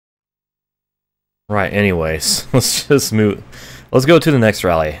Right, anyways, let's just move. Let's go to the next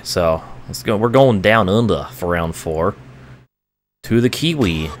rally. So, let's go. We're going down under for round 4 to the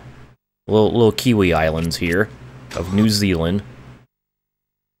Kiwi. Little Kiwi Islands here of New Zealand.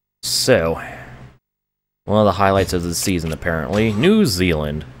 So, one of the highlights of the season, apparently, New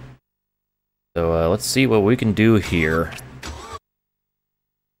Zealand. So, let's see what we can do here.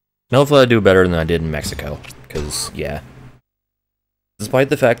 Hopefully I do better than I did in Mexico, because, yeah. Despite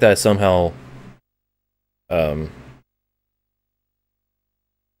the fact that I somehow,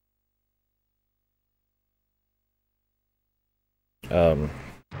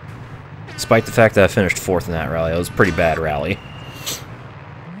 despite the fact that I finished 4th in that rally, it was a pretty bad rally.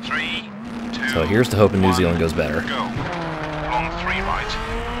 3, 2, so here's to hoping New Zealand goes better. Go. Long 3 right.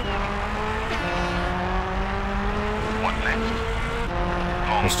 1 left.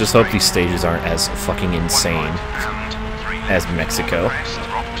 Long Let's just hope these stages aren't as fucking insane as Mexico.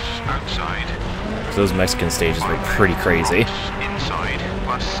 Those Mexican stages were pretty crazy. Inside,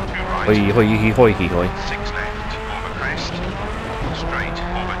 plus 2 right. Hoi, hoi, hoi, hoi, hoi. 6 left, over crest, straight,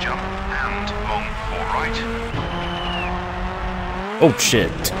 over jump, and long 4 right. Oh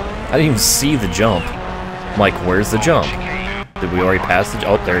shit. I didn't even see the jump. I'm like, where's the jump? Did we already pass the...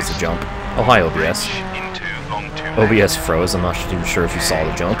 Oh, there's the jump. Oh, hi, OBS. OBS froze. I'm not even sure if you saw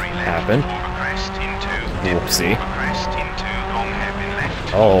the jump happen. Whoopsie.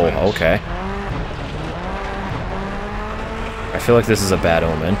 Oh, okay. I feel like this is a bad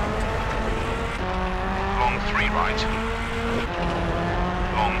omen. Long 3 right.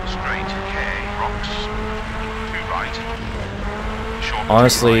 Long straight, K, rocks. 2 right. Short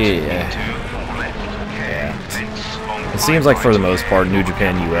Honestly, right, it seems like for the most part, New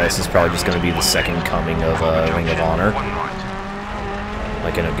Japan US is probably just going to be the second coming of Ring of Honor.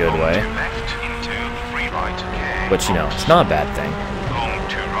 Like in a good way. But you know, it's not a bad thing. Long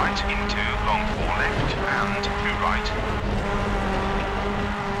 2 right into long 4 left and 2 right.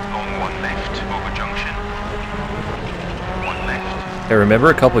 Long 1 left over junction. 1 left. I remember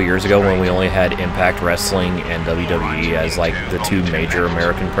a couple years ago when we only had Impact Wrestling and WWE as like the 2 major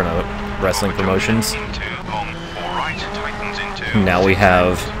American wrestling promotions. Now we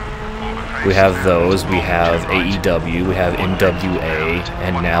have those, we have AEW, we have NWA,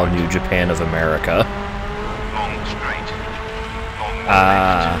 and now New Japan of America.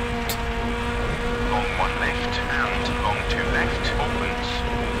 Long 1 left and long 2 left opens.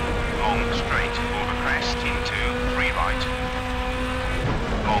 Long straight over crest into 3 right.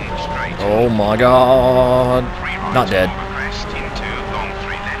 Long straight. Oh my god. 3 right Not dead. over crest into long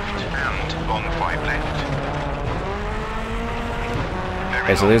 3 left and long 5 left.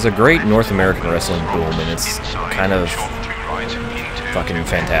 Okay, so there's a great North American wrestling boom, and it's kind of fucking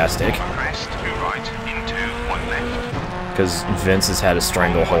fantastic. Because Vince has had a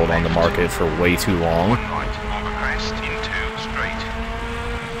stranglehold on the market for way too long.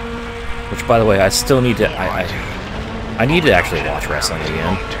 Which, by the way, I still need to... I need to actually watch wrestling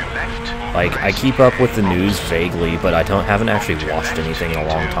again. Like, I keep up with the news vaguely, but I haven't actually watched anything in a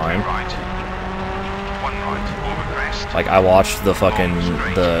long time. Like, I watched the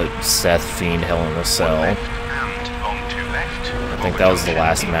Seth Fiend Hell in a Cell. I think that was the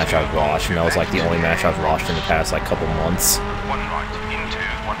last match I've watched, and that was like the only match I've watched in the past like couple months. 1 right into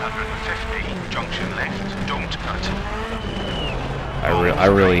 150, junction left, don't cut. I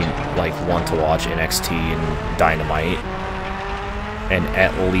really like want to watch NXT and Dynamite, and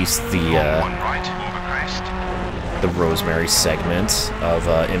at least the Rosemary segment of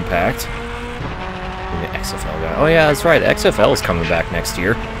Impact. And the XFL guy. Oh yeah, that's right. XFL is coming back next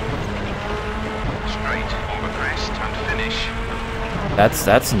year. Straight over crest and finish.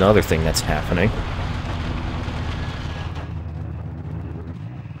 That's another thing that's happening.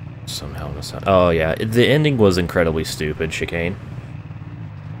 Somehow, oh yeah, the ending was incredibly stupid, Chicane.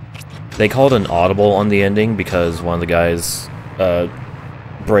 They called an audible on the ending because one of the guys,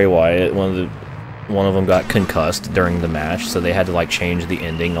 Bray Wyatt, one of them got concussed during the match, so they had to like change the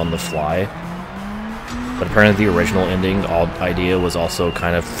ending on the fly. But apparently the original ending idea was also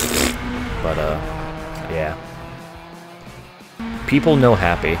kind of, but yeah. People know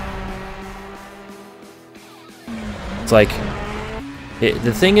happy. It's like,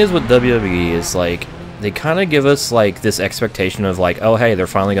 the thing is with WWE is like, they kind of give us like this expectation of like, oh hey, they're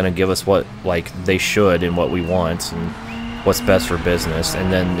finally going to give us what like they should and what we want and what's best for business,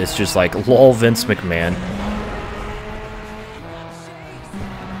 and then it's just like, lol, Vince McMahon.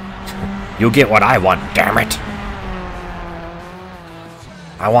 You get what I want, damn it!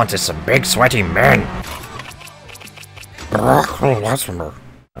 I wanted some big sweaty men! I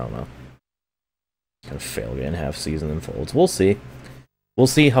don't know. Gonna fail again, half season unfolds. We'll see. we'll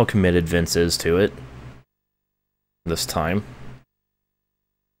see how committed Vince is to it this time.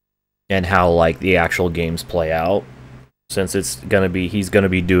 And how, like, the actual games play out. Since it's gonna be, he's gonna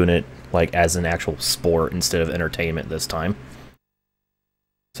be doing it, like, as an actual sport instead of entertainment this time.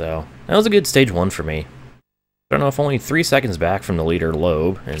 So, that was a good stage 1 for me. I don't know if only 3 seconds back from the leader,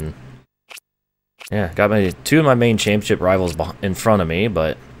 Loeb, and yeah, got my 2 of my main championship rivals in front of me,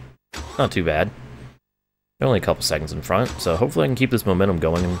 but not too bad. Only a couple seconds in front, so hopefully I can keep this momentum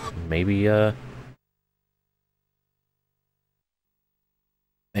going and maybe,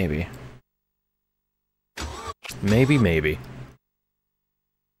 maybe.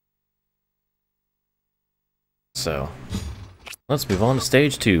 So, let's move on to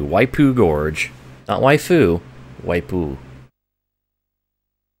stage 2, Waipu Gorge. Not Waifu, Waipu.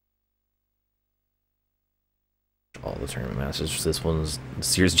 All the tournament masters. This one's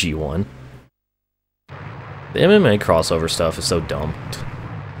Sears G1. The MMA crossover stuff is so dumb.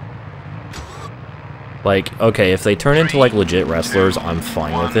 Like, okay, if they turn into like legit wrestlers, I'm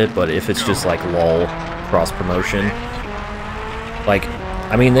fine with it, but if it's just like lol cross promotion, like,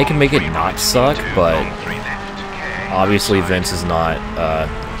 I mean, they can make it not suck, but obviously Vince is not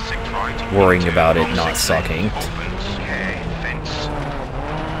worrying about it not sucking.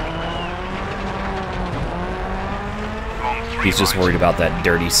 He's just worried about that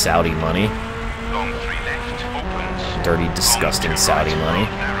dirty Saudi money. Dirty, disgusting Saudi money.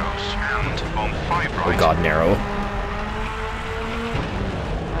 Oh god, narrow.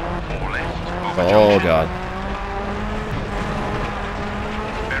 Oh god.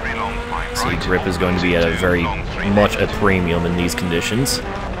 See, grip is going to be at a very much a premium in these conditions.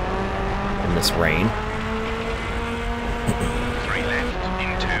 In this rain.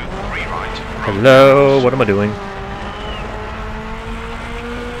 Hello, what am I doing?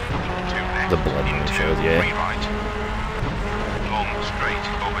 The blood moon shows, yeah. Long straight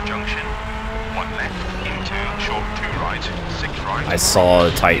over junction. 1 left into short 2 right. 6 right. I saw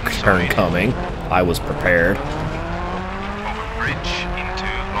a tight turn coming. I was prepared. Over bridge into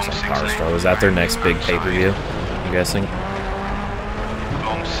long Some 6 power left. stroke. Was that their next big pay-per-view? I'm guessing.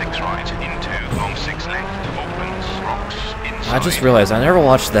 Long 6 right into long 6 left. Opens rocks inside. I just realized I never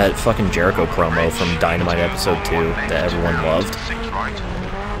watched that fucking Jericho promo from Dynamite episode 2 that everyone loved. 6 right.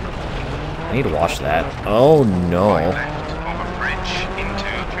 I need to watch that. Oh no. Left over bridge into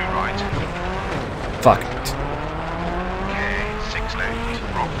 2 right. Fuck. Okay, 6 left.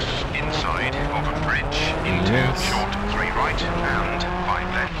 Rocks inside over bridge into Yes. short 3 right and 5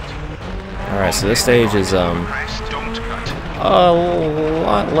 left. Alright, so this stage is Crest, don't cut. a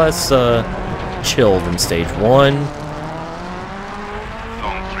lot less chill than stage 1. Long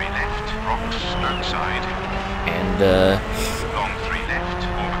 3 left. Rocks outside. And Long 3 left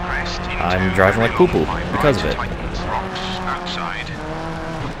over crest into I'm driving like poo-poo because of it. Tightens rocks outside.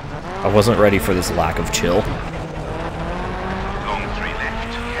 I wasn't ready for this lack of chill. Long 3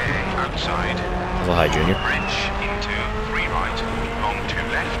 left. Okay, outside. Well, hi, Junior. Bridge into 3 right. Long 2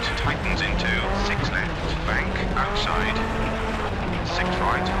 left. Tightens into 6 left. Bank outside. 6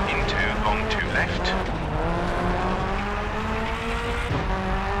 right into long 2 left.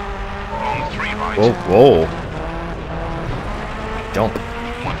 Long 3 right. Whoa, whoa. Jump. 1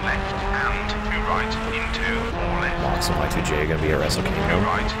 left and 2 right into 4 left. Mox and Y2J are gonna be at Wrestle 2 Kingdom.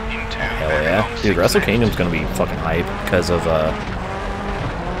 right into Hell very yeah. long Dude, 6 Wrestle left. Kingdom's gonna be fucking hype because of, 6 right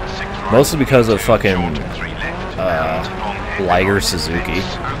mostly because of into fucking, short 3 left and long head Liger right Suzuki,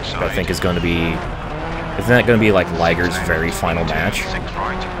 fence who I outside. think is gonna be, isn't that gonna be like Liger's very final Into match? 6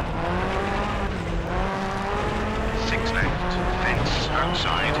 right. 6 left. Fence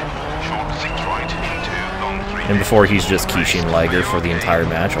outside. Short 6 right into long 3 And before he's just Kishin Liger for the entire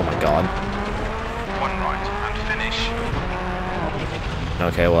match, oh my god. 1 right and finish.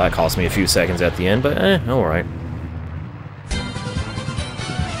 Okay, well that cost me a few seconds at the end, but alright.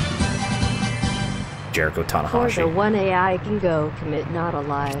 Jericho Forza Tanahashi. 1 AI can go, commit not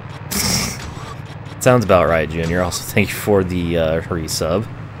alive. Sounds about right, Junior. Also, thank you for the resub.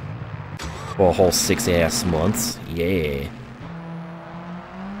 For a whole 6 ass months. Yeah.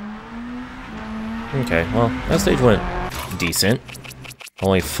 Okay, well, that stage went decent.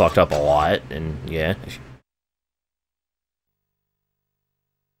 Only fucked up a lot, and yeah.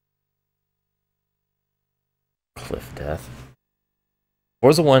 Cliff death.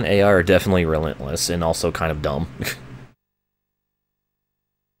 Forza 1 AI are definitely relentless and also kind of dumb.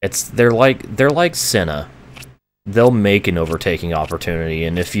 They're like Senna. They'll make an overtaking opportunity,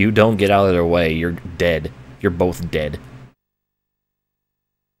 and if you don't get out of their way, you're dead. You're both dead.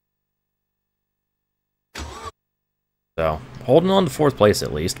 So, holding on to 4th place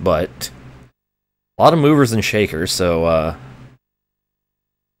at least, but a lot of movers and shakers, so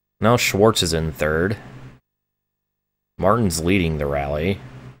Now Schwartz is in third. Martin's leading the rally.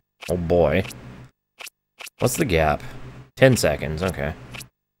 Oh boy. What's the gap? 10 seconds, okay.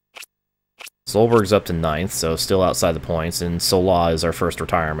 Solberg's up to 9th, so still outside the points, and Sola is our first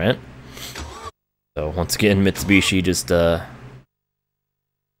retirement. So once again, Mitsubishi just not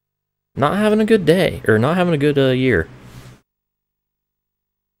having a good day, or not having a good year.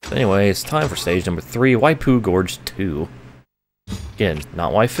 So anyway, it's time for stage number 3, Waipu Gorge 2. Again,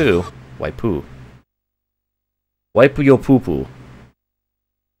 not Waifu, Waipu. Waipu yo poo poo.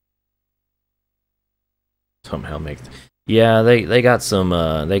 Somehow make. Yeah, they got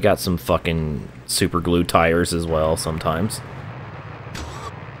some fucking super glue tires as well sometimes.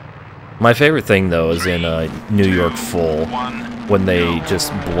 My favorite thing though is in New York Full when they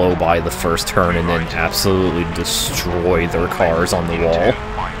just blow by the first turn and then absolutely destroy their cars on the wall.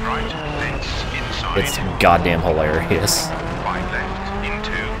 It's goddamn hilarious.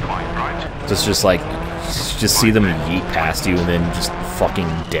 Just like just see them yeet past you and then just fucking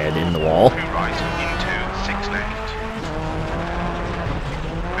dead in the wall.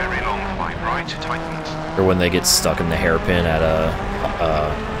 Or when they get stuck in the hairpin at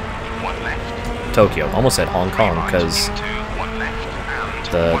Tokyo. Almost at Hong Kong, because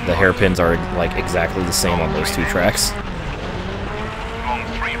the hairpins are like exactly the same on those two tracks.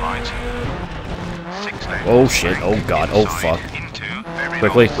 Oh shit, oh god, oh fuck.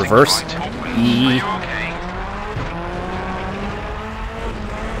 Quickly, reverse.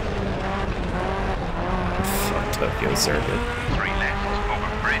 Fuck Tokyo Circuit.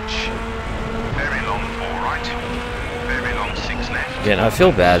 Again, I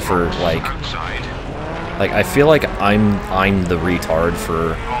feel bad for like I feel like I'm the retard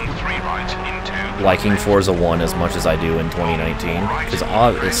for liking Forza 1 as much as I do in 2019, because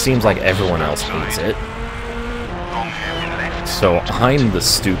it seems like everyone else hates it. So I'm the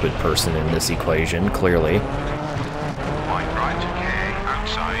stupid person in this equation, clearly.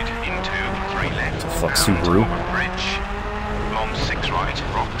 So fuck Subaru.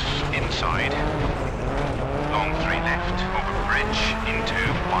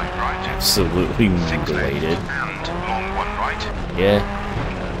 Absolutely mutilated. Yeah.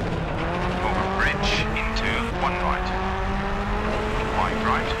 Over bridge into 1 right. 5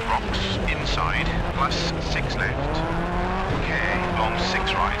 right, rocks inside, plus 6 left. Okay, long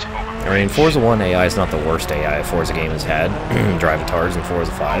 6 right, over bridge. I mean, Forza 1 AI is not the worst AI a Forza game has had. Driving Tars in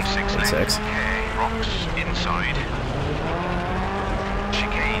Forza 5 and 6. Okay, rocks inside.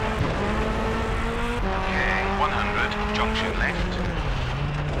 Chicane. Okay, 100, junction left.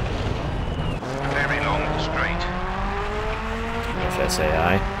 Very long straight.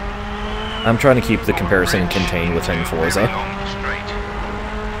 FSAI. I'm trying to keep the comparison contained within Forza. Very long straight.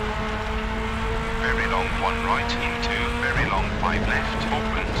 Very long 1 right into very long 5 left.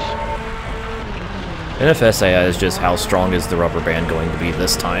 Opens. And FSAI is just how strong is the rubber band going to be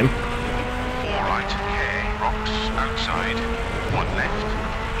this time. 4 right. Okay. Rocks outside. 1 left.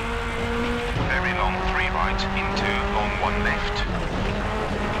 Very long 3 right into long 1 left.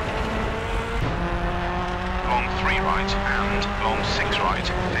 Long 3 right and long 6 right,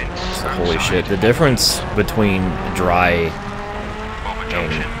 fence Holy outside. shit, the difference between dry Over and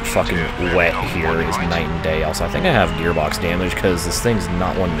junction fucking into wet long here 1 is right. night and day. Also, I think I have gearbox damage because this thing's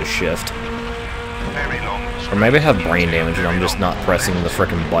not wanting to shift. Very long Or maybe I have straight brain into damage and I'm very just long not pressing the left.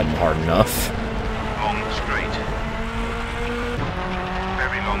 frickin' button hard enough. Long straight.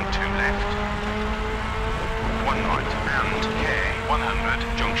 Very long 2 left. 1 right and okay.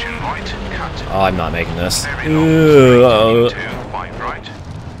 100 junction right. Cut. Oh, I'm not making this. Very long straight into 5 right.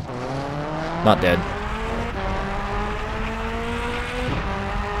 Not dead.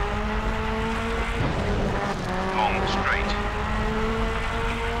 Long straight.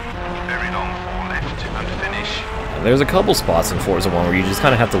 Very long 4 left and finish. There's a couple spots in Forza 1 where you just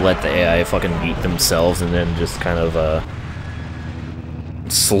kind of have to let the AI fucking beat themselves and then just kind of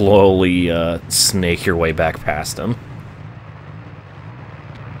slowly snake your way back past them.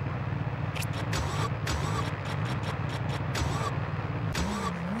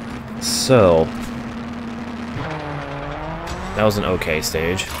 So, that was an okay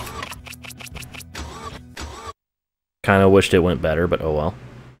stage. Kinda wished it went better, but oh well.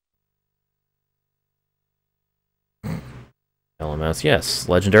 LMS, yes.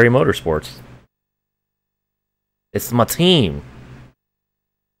 Legendary Motorsports. It's my team.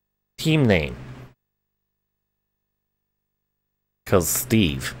 Team name. 'Cause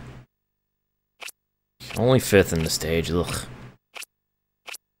Steve. Only 5th in the stage, ugh.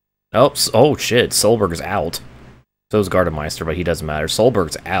 Oh, oh shit, Solberg's out. So's Gardemeister, but he doesn't matter.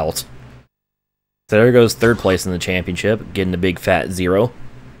 Solberg's out. So there goes 3rd place in the championship, getting a big fat 0.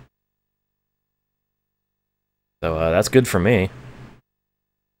 So that's good for me.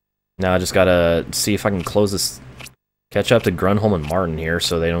 Now I just gotta see if I can close this, catch up to Grunholm and Martin here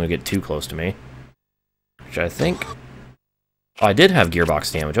so they don't get too close to me. Which I think... Oh, I did have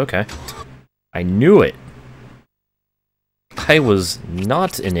gearbox damage, okay. I knew it! I was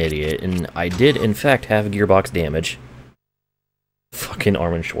not an idiot, and I did in fact have gearbox damage. Fucking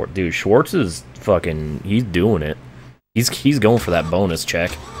Armin Schwartz. Dude, Schwartz is fucking... he's doing it. He's going for that bonus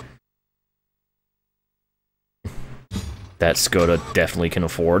check. That Skoda definitely can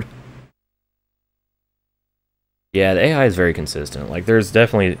afford. Yeah, the AI is very consistent. Like, there's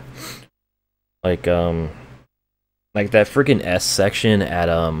definitely... Like that freaking S section at,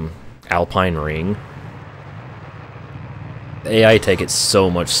 Alpine Ring. The AI take it so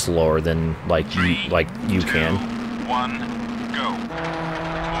much slower than, like, you can. 1, go.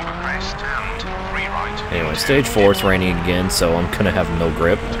 Over crest and 3 right. Anyway, stage 4 is raining again, so I'm gonna have no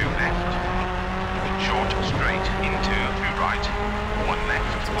grip. 2 left. Short straight into 2 right. 1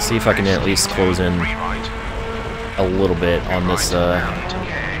 left. Let's see if I can at least close in 3 right. a little bit on this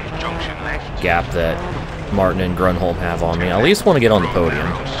Junction left. gap that Martin and Grunholm have on me. I at least want to get on the podium.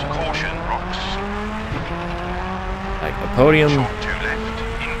 Caution rocks. Like, a podium Short 2 left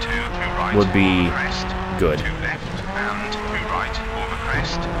into 2 right. would be Crest. good. 2 left and 2 right over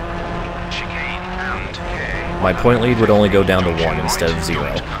crest. Chicane and K. My point lead would only go down to 1 instead of 0.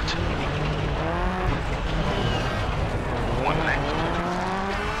 1 left.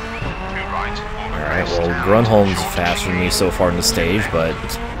 Alright, well, Grunholm's faster than me so far in the stage, but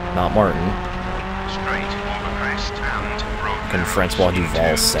not Martin. Straight over crest and road. And Francois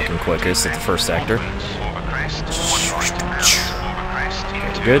Duval's second quickest at the first sector. Over crest. 1 right and over crest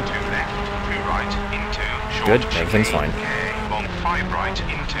into Good. 2 left. 2 right into short. Good, everything's chicane, fine. K. Long 5 right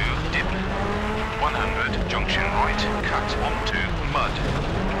into dip. 100 junction right. Cut onto mud.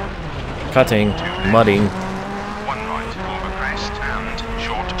 Cutting, mudding. 1 right over crest and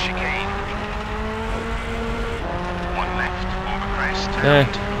short chicane. 1 left over crest and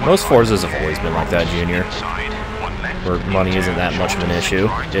Most Forzas have always been like that, Junior. inside. 1 left Where money isn't that much of an issue,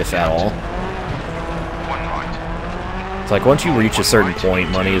 if at all. 1 right. It's like, once you reach a certain point,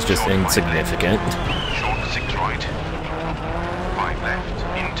 money is just insignificant. Short 6 right. 5 left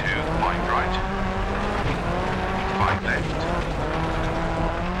into 5 right. 5 left.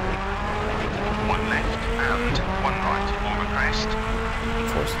 1 left and 1 right over crest.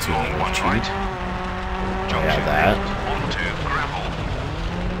 Force 2 Long 1 cheap. right. Junction that. left onto gravel.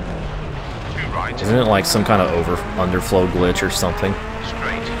 2 right. Isn't it like some kind of underflow glitch or something?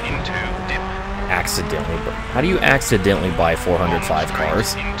 Straight into dip. Accidentally. How do you accidentally buy 405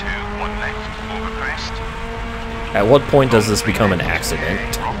 cars? Into 1 left over crest. At what point does this become an accident?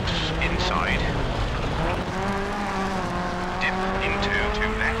 Rocks inside. Dip into 2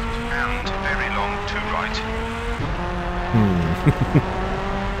 left and very long 2 right.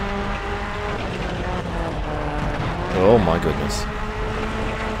 Oh my goodness.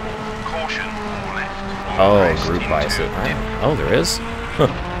 Caution 4 left. Oh, Crest group into bias. dip. Oh, there is? Huh.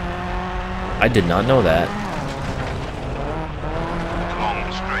 I did not know that.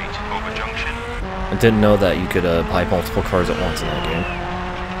 Long straight over junction. I didn't know that you could buy multiple cars at once in that game.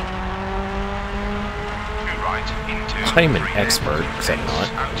 2 right into I'm an 3 left. expert, except not.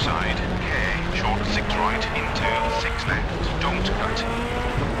 Outside. K. Short 6 right into 6 left. Don't cut.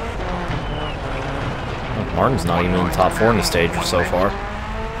 Martin's not even in the top 4 in the stage so far.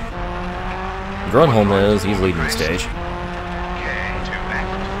 Grunholm is, he's leading the stage. K. 2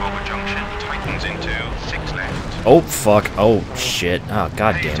 left over junction. Tightens into 6 left. Oh, fuck. Oh, shit. Oh,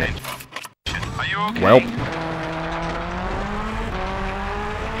 god damn it. Are you okay? Welp.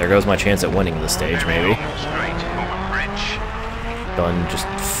 There goes my chance at winning the stage, maybe. Straight over bridge. Done just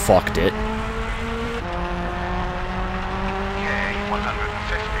fucked it. K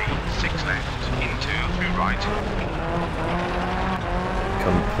 150, 6 left into 2 right.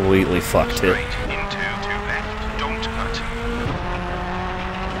 Completely fucked it. Straight into 2 left. Don't cut.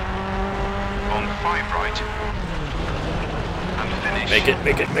 On 5 right. And finish. Make it,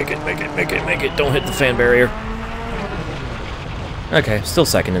 make it, make it, make it, make it, make it. Don't hit the fan barrier. Okay, still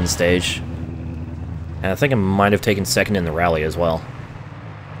second in the stage. And I think I might have taken second in the rally as well.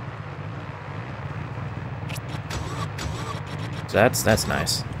 So that's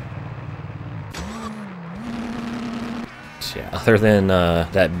nice. So yeah, other than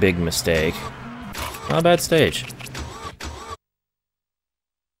that big mistake, not a bad stage.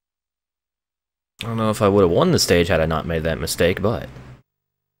 I don't know if I would have won the stage had I not made that mistake, but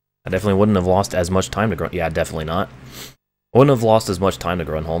I definitely wouldn't have lost as much time to Grunholm. Yeah, definitely not. Wouldn't have lost as much time to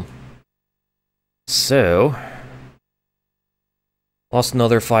Grunholm. So, lost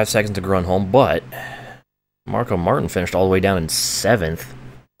another 5 seconds to Grunholm, but Marco Martin finished all the way down in 7th.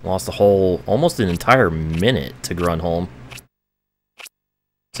 Lost the whole, almost an entire minute to Grunholm.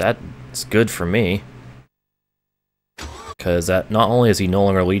 That's good for me. Because that not only is he no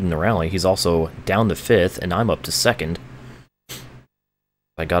longer leading the rally, he's also down to 5th, and I'm up to 2nd.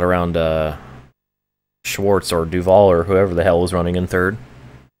 I got around Schwartz or Duval or whoever the hell was running in 3rd.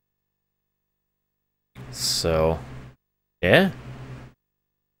 So, yeah.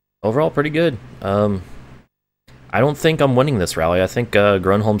 Overall, pretty good. I don't think I'm winning this rally. I think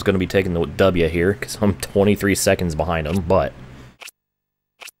Grunholm's going to be taking the W here, because I'm 23 seconds behind him, but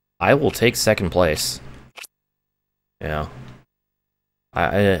I will take 2nd place. Yeah.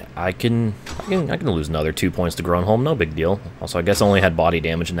 I can lose another 2 points to Grunholm, no big deal. Also, I guess I only had body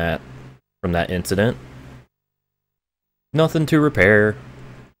damage in that from that incident. Nothing to repair.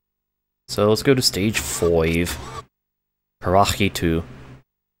 So let's go to stage 5. Parachi 2.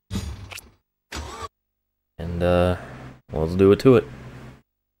 And we'll do it to it.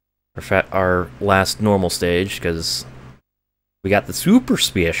 Our last normal stage, because we got the super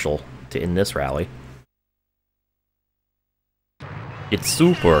special to end this rally. It's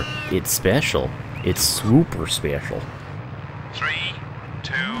super. It's special. It's super special. 3,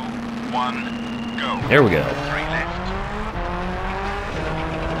 2, 1, go. There we go. 3 left.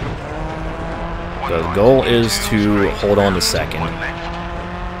 The goal is to hold on to 2nd. 1 left.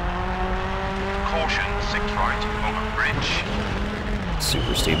 Caution, 6 right, over bridge.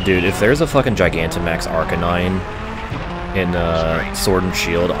 Super steep. Dude, if there's a fucking Gigantamax Arcanine in Sword and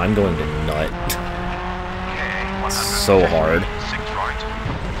Shield, I'm going to nut. Okay, So hard. 6 right.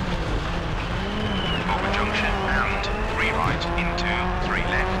 Over junction and 3 right into 3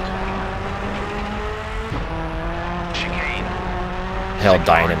 left. Chicane. Hell,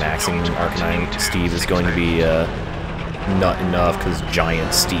 Dynamaxing Arcanine Steve is going to be nut enough, because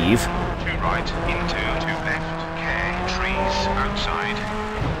Giant Steve. 2 right into 2 left. Okay, trees outside.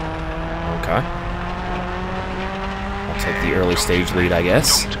 Okay. I'll take the early stage lead, I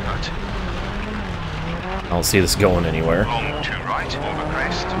guess. Don't cut. I don't see this going anywhere. Long 2 right over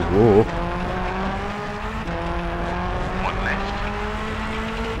crest. Whoa. 1 left.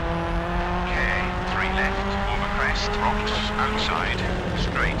 Okay, 3 left over crest. Rocks outside.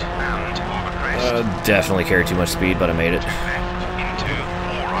 Straight and over crest. Definitely carry too much speed, but I made it. 2 left into 4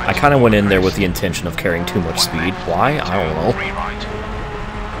 right. I kind of went in there with the intention of carrying too much speed. Why? I don't know. 3 right.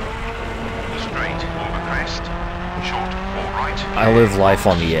 Straight over crest. Short 4 right. I live life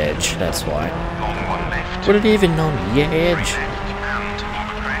on the edge, that's why. Long 1 left. Put it even on the 3 edge. left and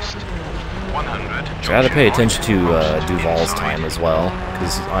over crest. 100. Try to pay junction attention to right, Duval's inside. time as well,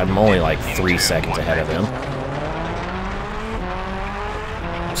 because I'm only like 3 seconds ahead of him.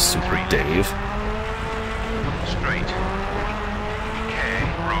 Super Dave. Straight. Okay,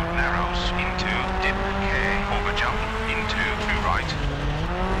 road narrows into dip. Okay, over jump into 2 right.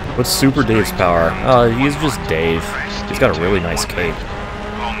 What's Super Dave's power? He's just Dave. He's got a really nice cape.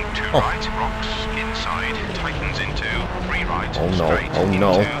 Long 2 Oh. right, rocks inside, tightens into 3 right. Oh no, Straight oh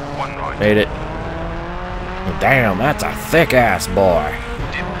no. into 1 right. Made it. Damn, that's a thick-ass boy.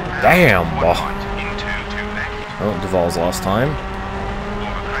 Dip and Damn, 1 boy. right into 2 left. Oh, Duval's lost time.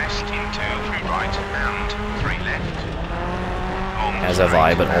 Over crest into 2 right and 3 left. Long As have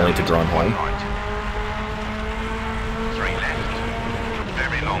I, but only to and Grunholm. 1 right. 3 left.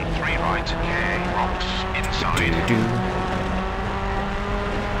 Very long 3 right. Okay, rocks inside. Do-do-do.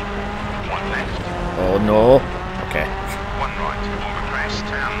 1 left. Oh no. Okay. 1 right over crest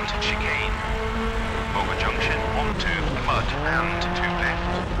and chicane. Over junction onto mud and 2 left.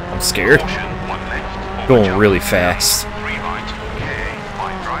 I'm scared. Caution 1 left. Over Going jump really and fast. 3 right. Okay,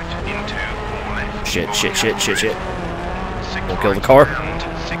 5 right into 4 left. Shit, Over shit, shit, shit, shit. 6 Don't kill the right car. And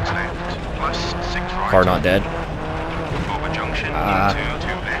 6 left. Plus 6 right. Car not dead. Over junction Ah. into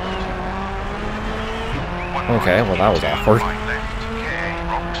 2 left. 1 Okay, right well that was into awkward. 5 left. Okay,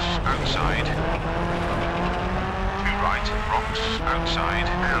 rocks outside. 2 right, rocks outside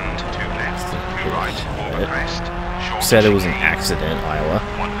and 2 left. 2 right over crest. Short Said it was an chicane. accident, Iowa.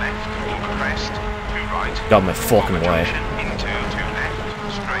 1 left over crest. 2 right. Got my fucking over way. junction into 2 left.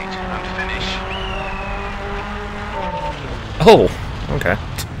 Straight and finish. Oh, okay.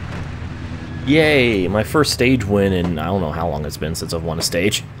 Yay, my first stage win in I don't know how long it's been since I've won a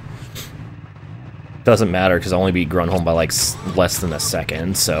stage. Doesn't matter because I only beat Grunholm by like less than a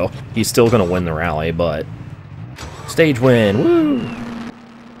second, so he's still gonna win the rally, but stage win, woo!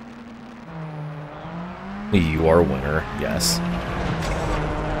 You are a winner, yes.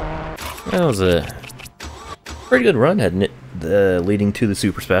 That was a pretty good run, hadn't it? Leading to the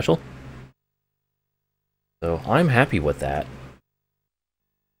super special. So I'm happy with that.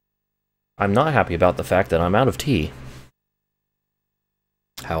 I'm not happy about the fact that I'm out of tea.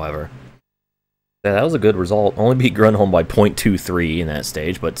 However, yeah, that was a good result. Only beat Grunholm by 0.23 in that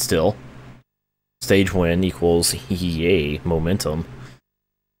stage, but still. Stage win equals, yay, momentum.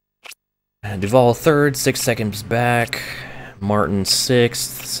 Duval third, 6 seconds back. Martin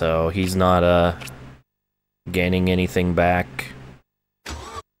sixth, so he's not gaining anything back.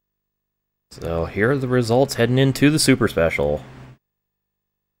 So here are the results heading into the Super Special.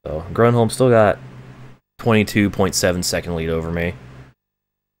 So Grunholm still got 22.7 second lead over me.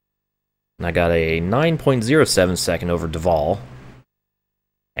 And I got a 9.07 second over Duval.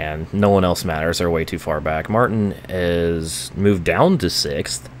 And no one else matters, they're way too far back. Martin is moved down to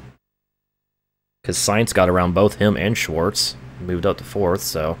 6th. Because Sainz got around both him and Schwartz. Moved up to 4th,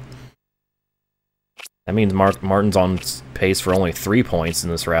 so... that means Martin's on pace for only 3 points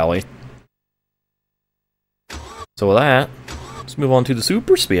in this rally. So with that, let's move on to the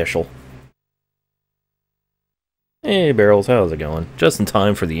Super Special. Hey Barrels, how's it going? Just in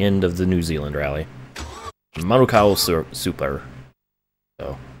time for the end of the New Zealand rally. Marukau Super.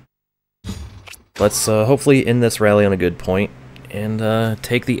 So, let's hopefully end this rally on a good point and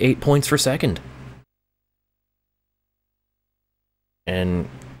take the 8 points for second. And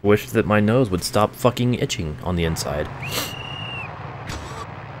wish that my nose would stop fucking itching on the inside.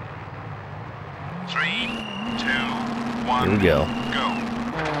 3, 2, 1. Here we go. Go.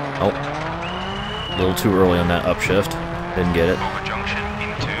 Oh. A little too early on that upshift. Didn't get it. Over junction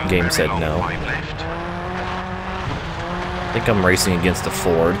into Game very said long no. 5 left. I think I'm racing against a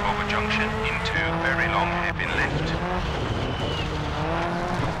Ford. Over junction into very long hairpin left.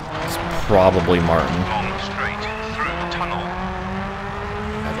 It's probably Martin. Long straight through tunnel.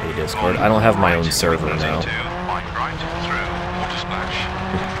 I have a Discord. I don't have my own server now. Into wide right through water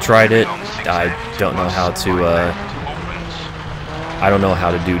splash. Tried it. Very long 6 I left, don't know how plus to, 5 left, opens. I don't know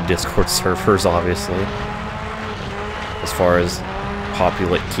how to do Discord servers, obviously. As far as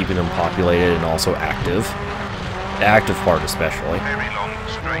keeping them populated and also active. The active part especially. Very long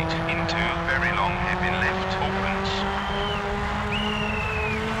straight into very long hairpin left, opens.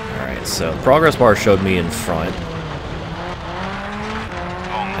 Alright, so the progress bar showed me in front.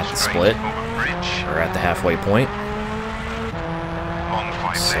 Long At the straight split. over bridge. Or at the halfway point. Long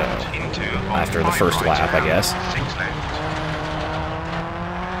 5 So, left into long after the 5 first right lap, I around guess. 6 left.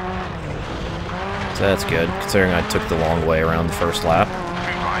 So that's good, considering I took the long way around the first lap. 2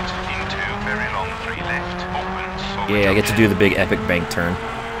 right into very long 3 left, opens. Over Yeah, I get to do the big epic bank turn.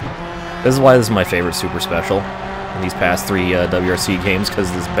 This is why this is my favorite Super Special in these past 3 WRC games,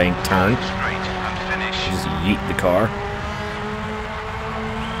 because of this bank turn. straight and finish. Just yeet the car.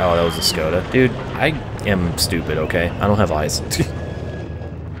 Oh, that was a Skoda. Dude, I am stupid, okay? I don't have eyes.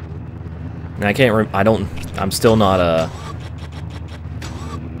 And I can't I'm still not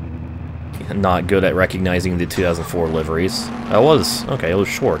good at recognizing the 2004 liveries. It was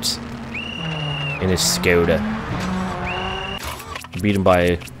Schwartz. In his Skoda. Beat him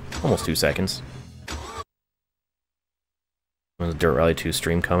by almost 2 seconds. When's the Dirt Rally 2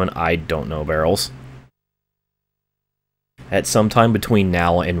 stream coming? I don't know, Barrels. At some time between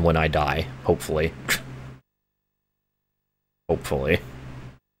now and when I die, hopefully. Hopefully.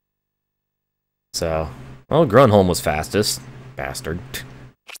 So, well, Grunholm was fastest. Bastard.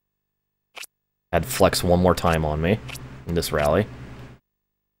 Had Flex one more time on me in this rally.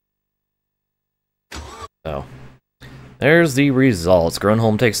 So, there's the results.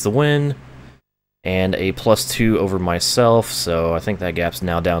 Grunholm takes the win, and a +2 over myself, so I think that gap's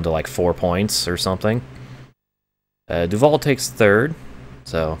now down to like 4 points or something. Duval takes third,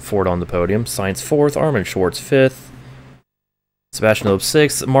 so Ford on the podium. Sainz fourth, Armin Schwartz fifth, Sebastian Loeb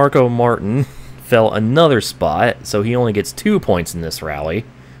sixth. Marco Martin fell another spot, so he only gets 2 points in this rally.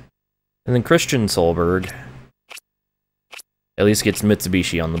 And then Christian Solberg at least gets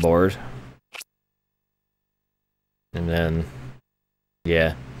Mitsubishi on the board. And then,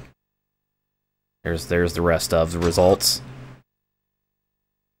 yeah, there's the rest of the results.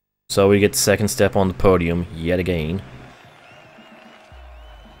 So we get second step on the podium yet again.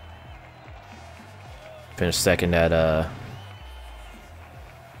 Finished second at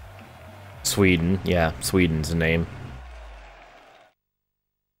Sweden. Yeah, Sweden's the name.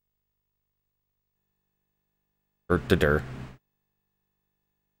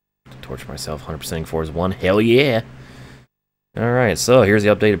 Torch myself, 100%ing Forza 1. Hell yeah! Alright, so here's the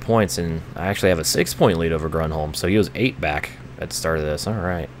updated points, and I actually have a 6-point lead over Grunholm, so he was 8 back at the start of this.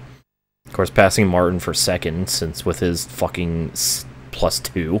 Alright. Of course, passing Martin for second, since with his fucking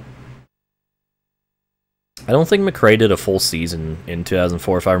 +2. I don't think McRae did a full season in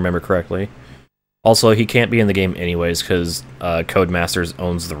 2004, if I remember correctly. Also, he can't be in the game anyways because Codemasters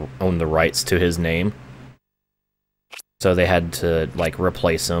own the rights to his name. So they had to, like,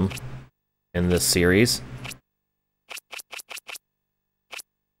 replace him in this series.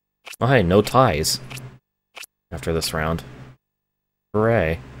 Oh, hey, no ties after this round.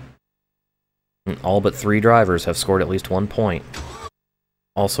 Hooray. And all but 3 drivers have scored at least 1 point.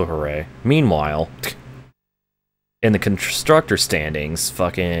 Also hooray. Meanwhile, in the constructor standings,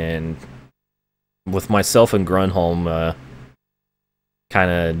 fucking... with myself and Grunholm,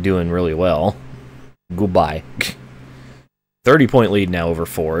 kinda doing really well. Goodbye. 30-point lead now over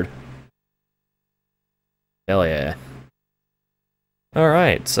Ford. Hell yeah.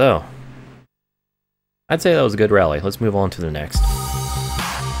 Alright, so... I'd say that was a good rally. Let's move on to the next.